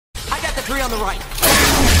that the 3 on the right.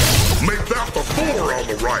 Make that the 4 on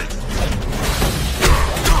the right.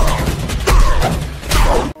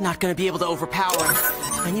 Not gonna be able to overpower him.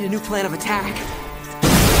 I need a new plan of attack.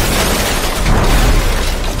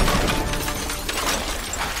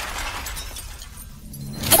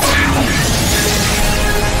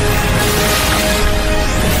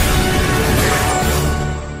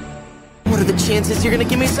 What are the chances you're gonna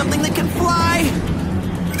give me something that can fly?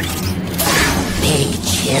 Big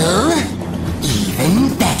chill?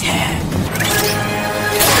 Even better.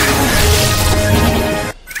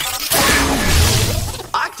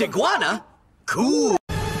 Octaguana? Cool.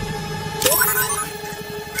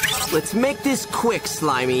 Let's make this quick,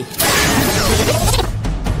 Slimy.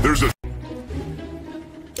 There's a...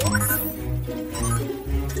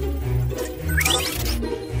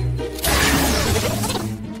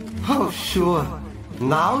 Oh, sure.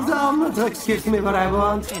 Now the Omniverse gives me what I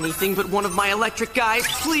want. Anything but one of my electric guys,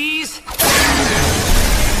 please?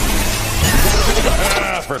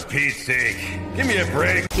 Ah, for Pete's sake. Give me a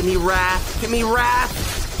break. Give me wrath. Give me wrath.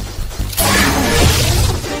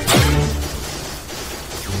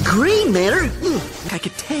 Green matter? I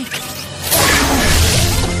could take.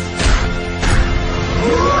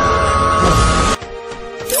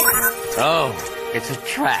 Oh, it's a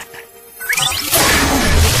trap.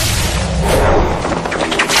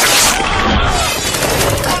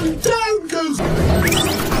 And down goes...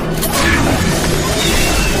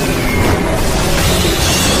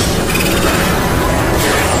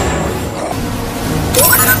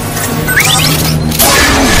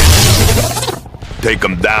 Take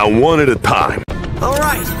them down one at a time. All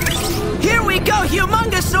right. Here we go,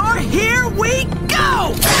 Humongosaur. Here we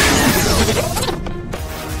go!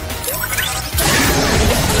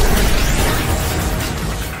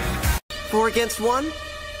 4 against 1?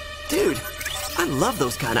 Dude, I love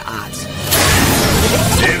those kind of odds.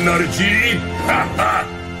 Energy? Ha ha!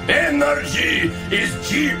 Energy is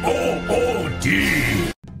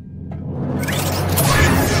G-O-O-D.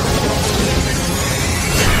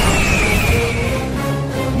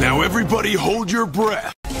 Now everybody hold your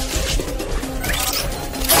breath.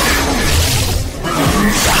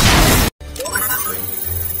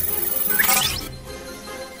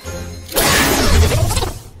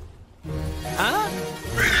 Huh?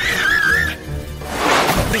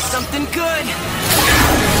 Be something good.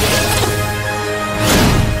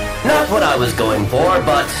 Not what I was going for,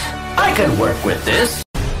 but I could work with this.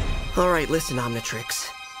 All right, listen, Omnitrix.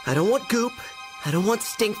 I don't want goop. I don't want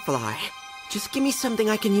stinkfly. Just give me something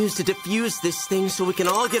I can use to defuse this thing so we can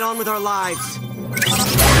all get on with our lives.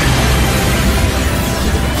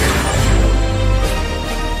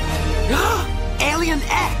 Alien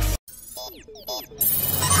X!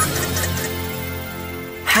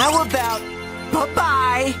 How about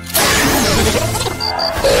bye-bye?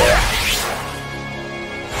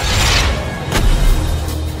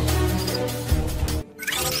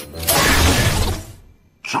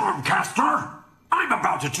 Charmcaster, I'm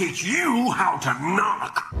about to teach you how to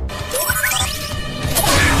knock.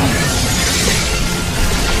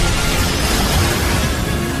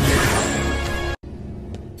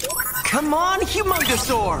 Come on,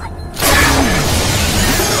 Humongosaur!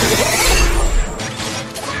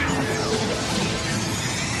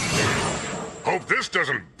 Hope this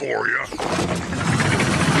doesn't bore you.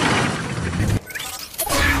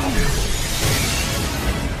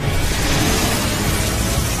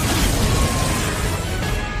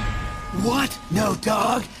 What? No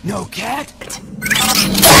dog? No cat?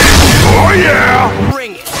 Oh yeah!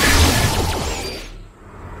 Bring it!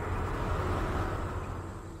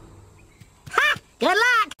 Ha! Good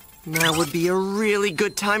luck! Now would be a really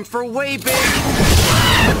good time for way big.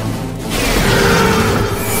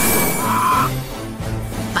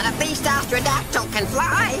 But a beast Astrodactyl can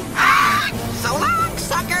fly! So long,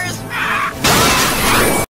 suckers!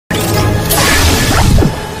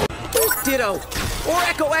 Where's Ditto? Or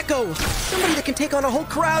Echo? Somebody that can take on a whole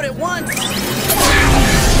crowd at once!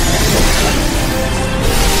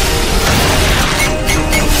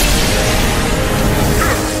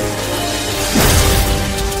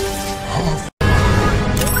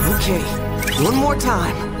 Okay, one more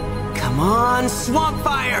time. Come on, Swamp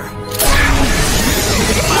Fire!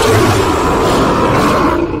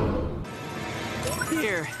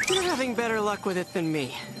 Here, you're having better luck with it than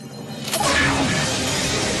me.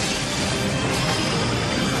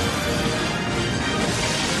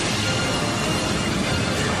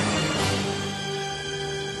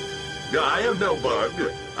 I am no bug.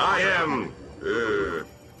 I am...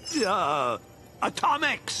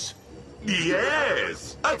 Atomics.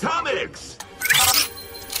 Yes! Atomics!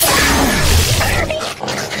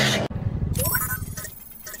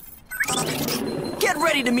 Get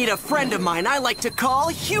ready to meet a friend of mine I like to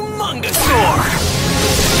call Humongosaur!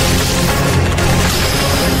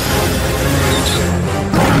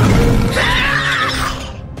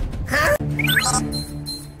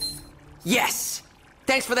 Yes!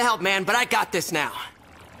 Thanks for the help, man, but I got this now.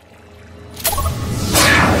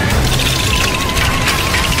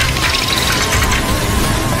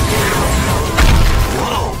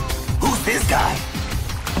 Whoa! Who's this guy?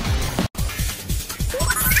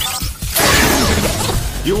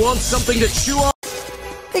 You want something to chew on?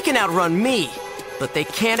 They can outrun me, but they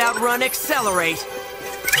can't outrun Accelerate.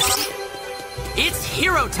 It's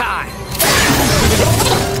hero time!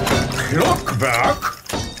 Look back!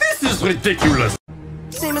 This is ridiculous!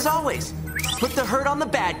 Same as always. Put the hurt on the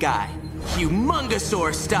bad guy.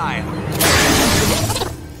 Humongosaur style.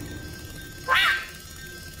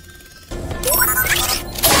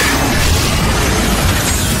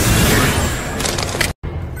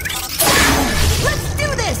 Let's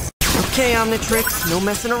do this! Okay, Omnitrix, no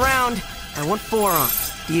messing around. I want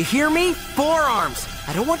forearms. Do you hear me? Forearms!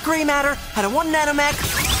 I don't want gray matter, I don't want nanomech.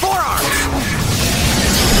 Forearms!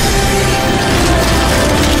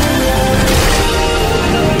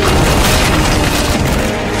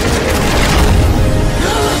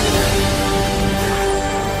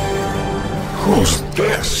 Who's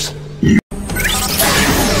this?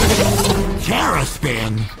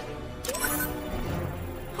 Terraspin!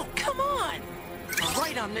 Oh, come on! All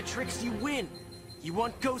right, Omnitrix, you win. You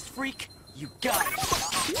want Ghost Freak? You got it.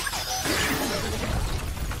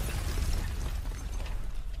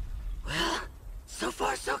 Well, so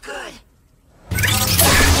far so good.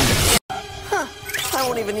 Huh. I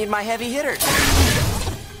won't even need my heavy hitters.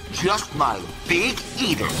 Just my big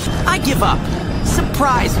eater. I give up.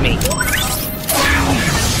 Surprise me.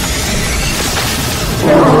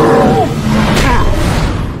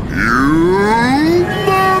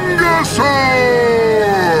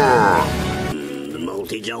 Humongosaur! The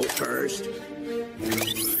multi-jolt first.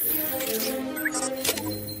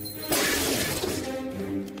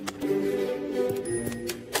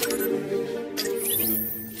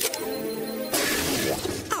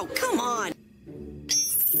 Oh, come on!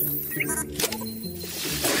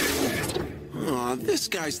 Aw, this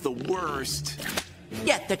guy's the worst.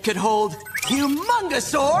 Yet that could hold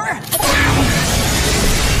Humongosaur!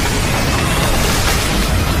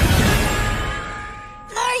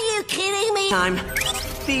 Are you kidding me? Time.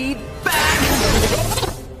 Feedback!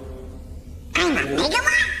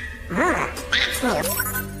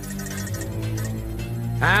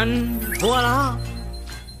 And voila!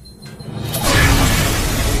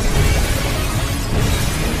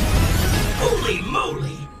 Holy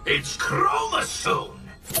moly! It's Chromosome!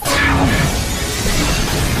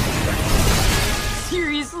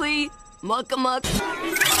 Seriously? Muck-a-muck?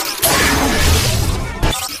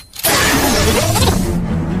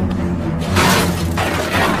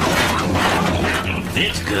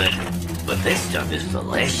 It's good, but this stuff is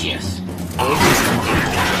delicious.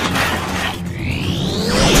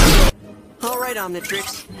 All right,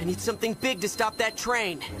 Omnitrix. I need something big to stop that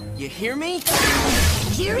train. You hear me?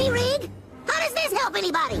 Jury rig? How does this help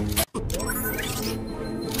anybody?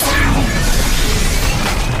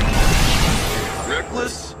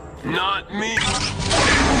 Reckless? Not me.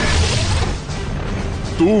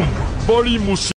 Doom, bali mo